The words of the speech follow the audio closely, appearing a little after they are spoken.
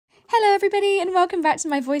Hello everybody and welcome back to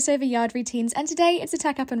my voiceover yard routines, and today it's a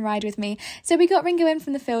tack up and ride with me. So we got Ringo in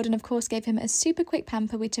from the field and of course gave him a super quick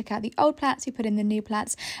pamper. We took out the old plaits, we put in the new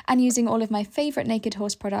plaits, and using all of my favourite Naked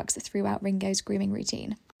Horse products throughout Ringo's grooming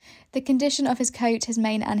routine. The condition of his coat, his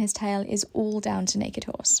mane and his tail is all down to Naked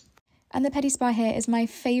Horse. And the Petty Spy here is my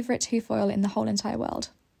favourite hoof oil in the whole entire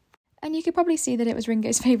world. And you could probably see that it was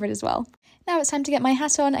Ringo's favourite as well. Now it's time to get my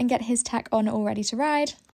hat on and get his tack on all ready to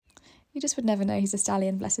ride. You just would never know he's a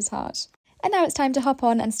stallion, bless his heart. And now it's time to hop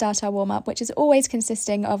on and start our warm-up, which is always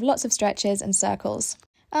consisting of lots of stretches and circles.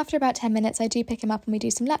 After about 10 minutes, I do pick him up and we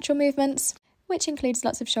do some lateral movements, which includes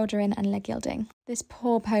lots of shoulder in and leg yielding. This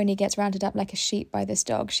poor pony gets rounded up like a sheep by this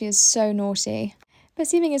dog. She is so naughty. But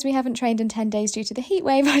seeming as we haven't trained in 10 days due to the heat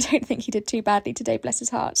wave, I don't think he did too badly today, bless his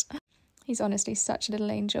heart. He's honestly such a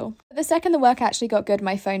little angel. But the second the work actually got good,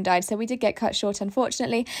 my phone died, so we did get cut short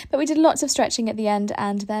unfortunately, but we did lots of stretching at the end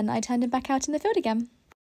and then I turned him back out in the field again.